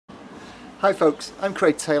Hi folks, I'm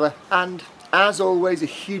Craig Taylor, and as always a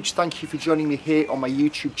huge thank you for joining me here on my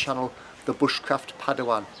YouTube channel, the Bushcraft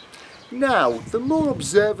Padawan. Now, the more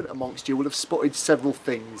observant amongst you will have spotted several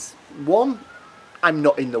things. One, I'm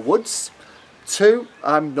not in the woods. Two,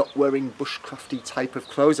 I'm not wearing bushcrafty type of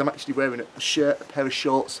clothes. I'm actually wearing a shirt, a pair of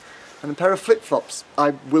shorts and a pair of flip-flops.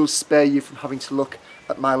 I will spare you from having to look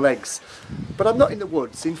at my legs. But I'm not in the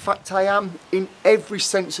woods. In fact, I am, in every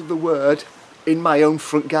sense of the word, in my own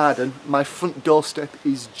front garden. My front doorstep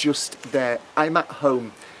is just there. I'm at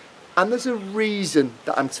home. And there's a reason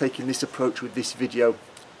that I'm taking this approach with this video.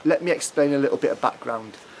 Let me explain a little bit of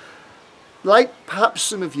background. Like perhaps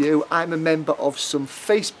some of you, I'm a member of some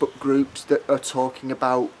Facebook groups that are talking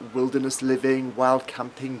about wilderness living, wild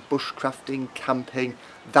camping, bushcrafting, camping,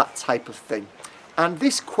 that type of thing. And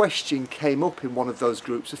this question came up in one of those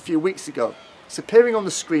groups a few weeks ago. It's appearing on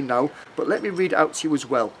the screen now, but let me read it out to you as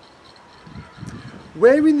well.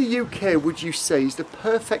 Where in the UK would you say is the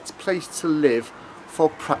perfect place to live for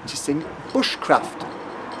practicing bushcraft?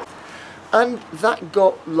 And that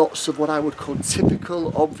got lots of what I would call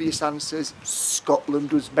typical, obvious answers.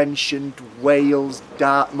 Scotland was mentioned, Wales,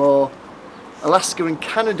 Dartmoor, Alaska and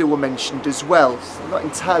Canada were mentioned as well. So I'm not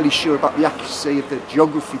entirely sure about the accuracy of the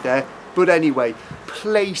geography there, but anyway,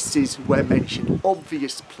 places were mentioned,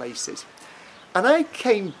 obvious places. And I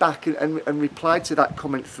came back and replied to that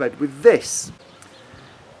comment thread with this.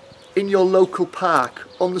 In your local park,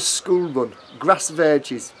 on the school run, grass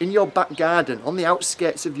verges, in your back garden, on the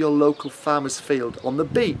outskirts of your local farmer's field, on the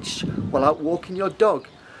beach, while out walking your dog.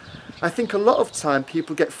 I think a lot of time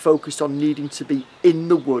people get focused on needing to be in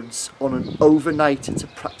the woods on an overnighter to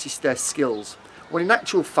practice their skills, when in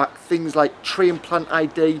actual fact things like tree and plant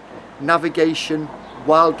ID, navigation,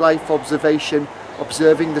 wildlife observation,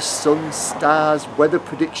 observing the sun, stars, weather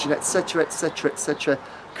prediction, etc, etc, etc,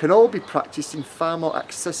 can all be practiced in far more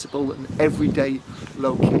accessible and everyday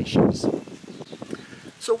locations.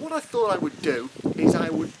 So what I thought I would do is I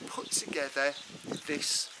would put together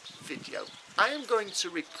this video. I am going to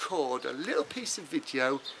record a little piece of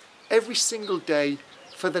video every single day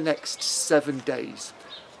for the next 7 days.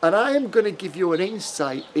 And I am going to give you an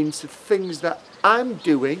insight into things that I'm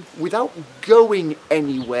doing without going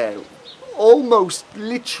anywhere. Almost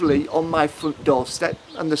literally on my front doorstep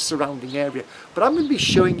and the surrounding area. But I'm going to be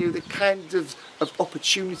showing you the kinds of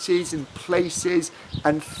opportunities and places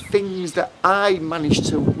and things that I managed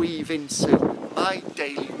to weave into my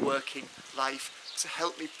daily working life to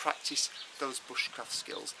help me practice those bushcraft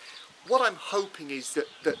skills. What I'm hoping is that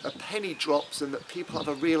a penny drops and that people have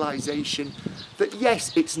a realisation that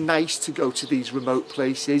yes, it's nice to go to these remote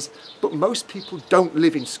places, but most people don't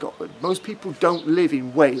live in Scotland. Most people don't live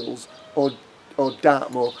in Wales or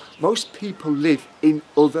Dartmoor. Most people live in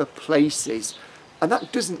other places. And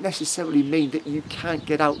that doesn't necessarily mean that you can't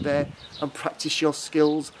get out there and practice your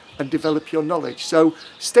skills and develop your knowledge. So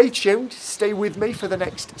stay tuned, stay with me for the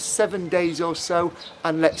next 7 days or so,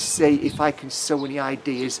 and let's see if I can sow any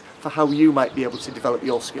ideas for how you might be able to develop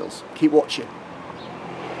your skills. Keep watching.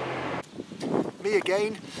 Me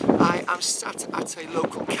again. I am sat at a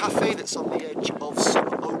local cafe that's on the edge of some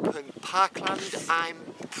open parkland. I'm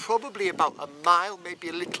probably about a mile, maybe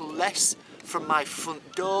a little less, from my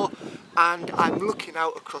front door, and I'm looking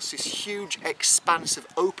out across this huge expanse of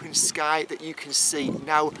open sky that you can see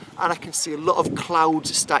now, and I can see a lot of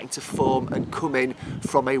clouds starting to form and come in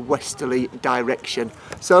from a westerly direction.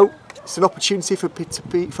 So it's an opportunity for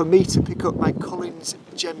me to pick up my Collins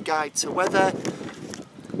Gem Guide to Weather,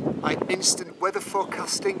 my instant weather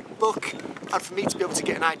forecasting book, and for me to be able to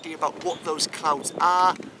get an idea about what those clouds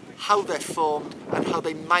are, how they're formed, and how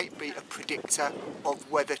they might be a predictor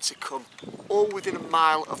of weather to come, all within a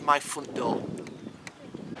mile of my front door.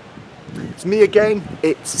 It's me again.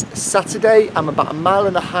 It's Saturday. I'm about 1.5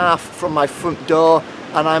 miles from my front door,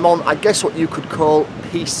 and I'm on, I guess, what you could call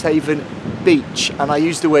Peacehaven Beach, and I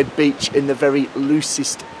use the word beach in the very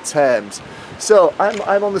loosest terms. So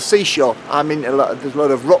I'm on the seashore. There's a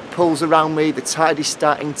lot of rock pools around me. The tide is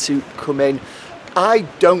starting to come in. I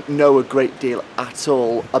don't know a great deal at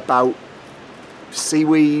all about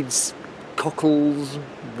seaweeds, cockles,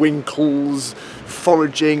 winkles,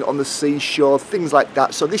 foraging on the seashore, things like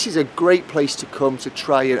that. So this is a great place to come to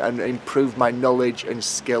try and improve my knowledge and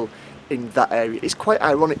skill in that area. It's quite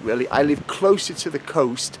ironic really. I live closer to the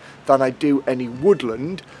coast than I do any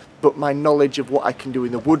woodland, but my knowledge of what I can do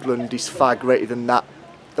in the woodland is far greater than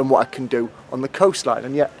what I can do on the coastline,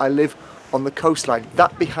 and yet I live on the coastline.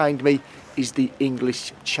 That behind me is the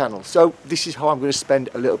English Channel. So this is how I'm going to spend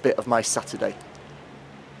a little bit of my Saturday.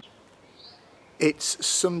 It's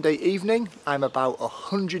Sunday evening. I'm about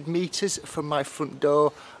 100 metres from my front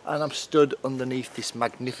door and I'm stood underneath this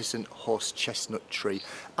magnificent horse chestnut tree.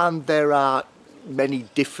 And there are many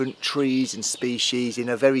different trees and species in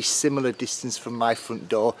a very similar distance from my front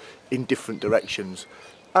door in different directions.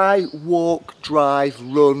 I walk, drive,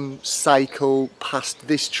 run, cycle past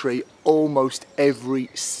this tree almost every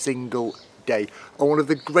single day. And one of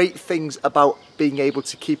the great things about being able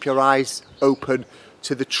to keep your eyes open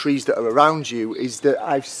to the trees that are around you is that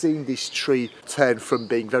I've seen this tree turn from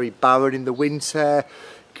being very barren in the winter,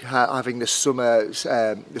 having the summer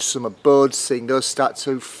buds, seeing those start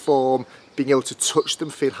to form, being able to touch them,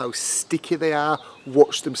 feel how sticky they are,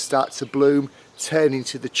 watch them start to bloom, turn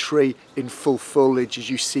into the tree in full foliage as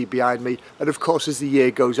you see behind me. And of course, as the year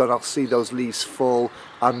goes on, I'll see those leaves fall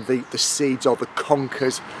and the seeds or the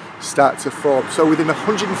conkers start to form. So within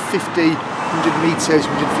 100 metres,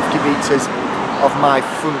 150 metres of my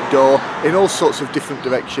front door, in all sorts of different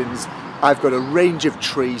directions, I've got a range of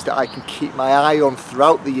trees that I can keep my eye on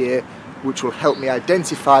throughout the year, which will help me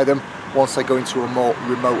identify them once I go into a more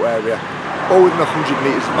remote area, all within 100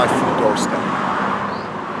 metres of my front doorstep.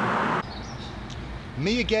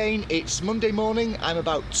 Me again, it's Monday morning. I'm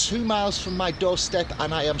about 2 miles from my doorstep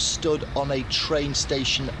and I am stood on a train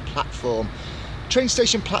station platform. Train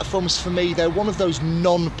station platforms for me, they're one of those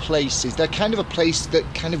non-places. They're kind of a place that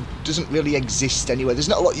kind of doesn't really exist anywhere. There's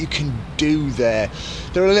not a lot you can do there.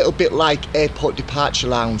 They're a little bit like airport departure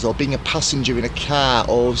lounge or being a passenger in a car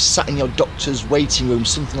or sat in your doctor's waiting room,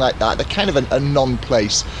 something like that. They're kind of a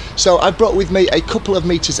non-place. So I brought with me a couple of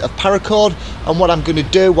meters of paracord, and what I'm going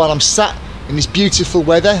to do while I'm sat in this beautiful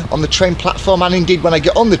weather on the train platform, and indeed when I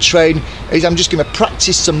get on the train, is I'm just going to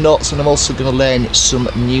practice some knots, and I'm also going to learn some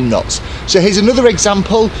new knots. So here's another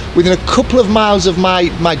example. Within a couple of miles of my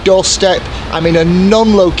doorstep, I'm in a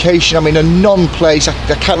non-location, I'm in a non-place. I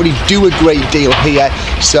can't really do a great deal here,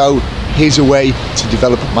 so here's a way to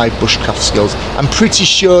develop my bushcraft skills. I'm pretty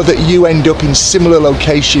sure that you end up in similar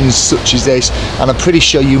locations such as this, and I'm pretty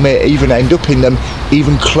sure you may even end up in them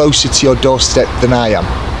even closer to your doorstep than I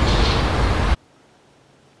am.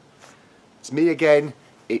 Me again.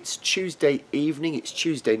 It's Tuesday evening, it's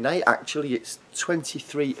Tuesday night actually, it's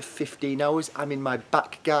 23:15 hours. I'm in my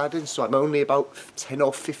back garden, so I'm only about 10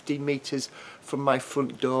 or 15 metres from my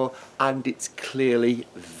front door, and it's clearly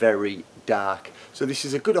very dark. So this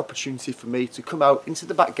is a good opportunity for me to come out into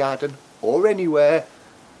the back garden or anywhere,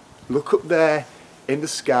 look up there in the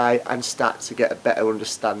sky and start to get a better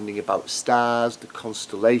understanding about stars, the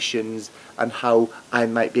constellations, and how I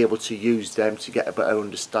might be able to use them to get a better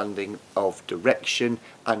understanding of direction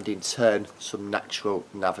and in turn some natural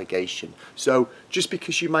navigation. So just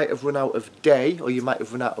because you might have run out of day or you might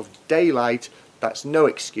have run out of daylight, that's no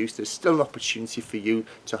excuse. There's still an opportunity for you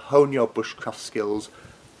to hone your bushcraft skills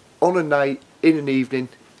on a night, in an evening,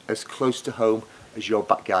 as close to home as your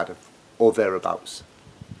back garden or thereabouts.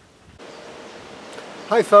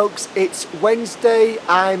 Hi folks, it's Wednesday.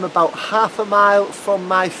 I'm about half a mile from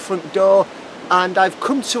my front door and I've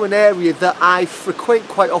come to an area that I frequent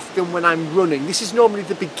quite often when I'm running. This is normally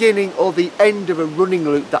the beginning or the end of a running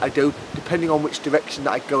loop that I do, depending on which direction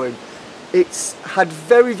that I go in. It's had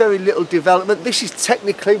very little development. This is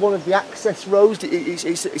technically one of the access roads.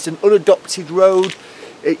 It's an unadopted road.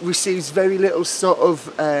 It receives very little sort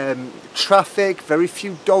of traffic, very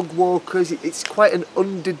few dog walkers. It's quite an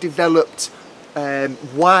underdeveloped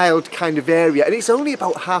wild kind of area, and it's only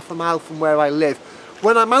about half a mile from where I live.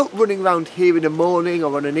 When I'm out running around here in the morning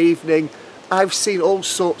or on an evening, I've seen all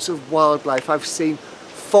sorts of wildlife. I've seen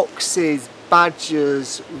foxes,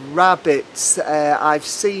 badgers, rabbits. I've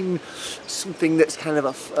seen something that's kind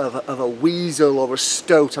of a weasel or a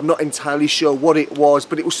stoat. I'm not entirely sure what it was,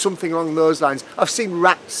 but it was something along those lines. I've seen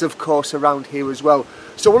rats, of course, around here as well.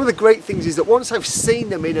 So one of the great things is that once I've seen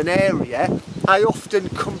them in an area, I often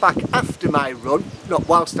come back after my run, not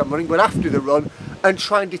whilst I'm running, but after the run, and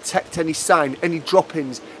try and detect any sign, any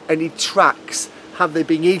drop-ins, any tracks. Have they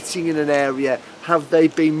been eating in an area? Have they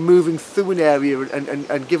been moving through an area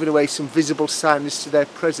and giving away some visible signs to their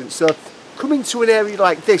presence? So coming to an area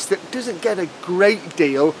like this that doesn't get a great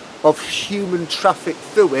deal of human traffic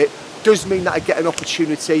through it does mean that I get an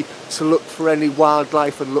opportunity to look for any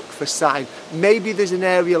wildlife and look for sign. Maybe there's an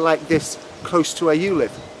area like this close to where you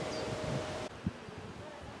live.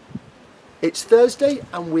 It's Thursday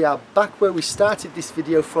and we are back where we started this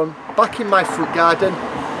video from, back in my front garden,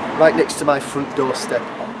 right next to my front doorstep.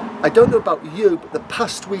 I don't know about you, but the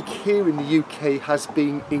past week here in the UK has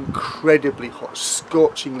been incredibly hot,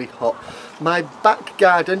 scorchingly hot. My back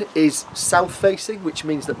garden is south facing, which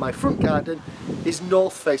means that my front garden is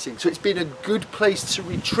north facing. So it's been a good place to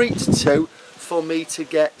retreat to for me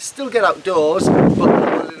to still get outdoors, but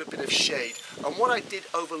have a little bit of shade. And what I did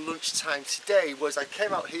over lunchtime today was I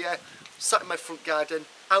came out here, sat in my front garden,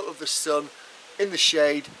 out of the sun, in the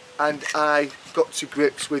shade, and I got to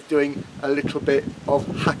grips with doing a little bit of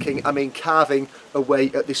carving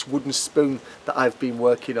away at this wooden spoon that I've been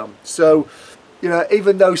working on. So, you know,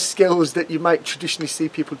 even those skills that you might traditionally see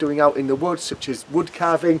people doing out in the woods, such as wood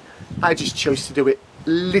carving, I just chose to do it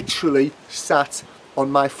literally sat on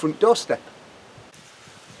my front doorstep.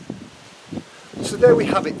 So there we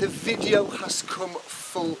have it, the video has come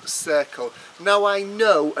full circle. Now I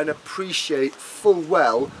know and appreciate full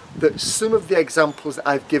well that some of the examples that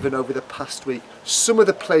I've given over the past week, some of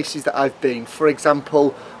the places that I've been, for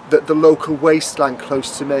example, the local wasteland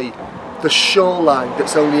close to me, the shoreline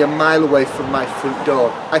that's only a mile away from my front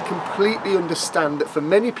door, I completely understand that for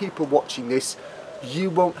many people watching this, you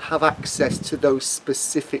won't have access to those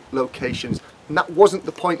specific locations. And that wasn't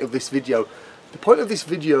the point of this video. The point of this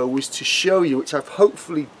video was to show you, which I've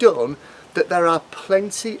hopefully done, that there are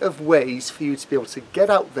plenty of ways for you to be able to get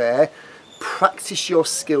out there, practice your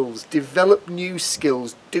skills, develop new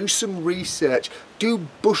skills, do some research, do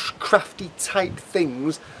bushcrafty type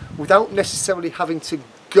things without necessarily having to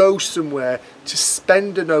go somewhere to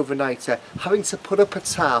spend an overnighter, having to put up a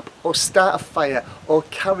tarp or start a fire or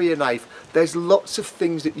carry a knife. There's lots of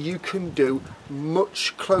things that you can do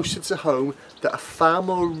much closer to home that are far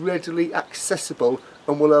more readily accessible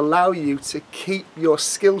and will allow you to keep your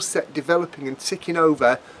skill set developing and ticking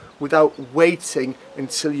over without waiting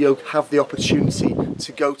until you have the opportunity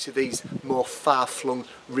to go to these more far-flung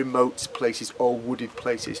remote places or wooded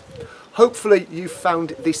places. Hopefully you found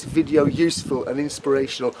this video useful and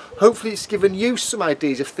inspirational. Hopefully it's given you some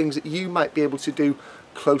ideas of things that you might be able to do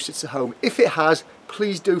closer to home. If it has,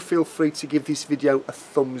 please do feel free to give this video a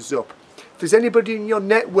thumbs up. If there's anybody in your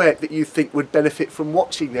network that you think would benefit from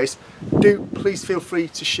watching this, please feel free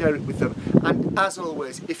to share it with them. And as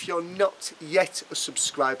always, if you're not yet a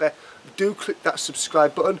subscriber, do click that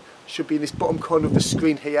subscribe button. It should be in this bottom corner of the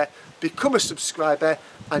screen here. Become a subscriber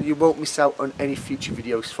and you won't miss out on any future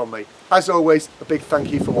videos from me. As always, a big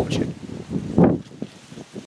thank you for watching.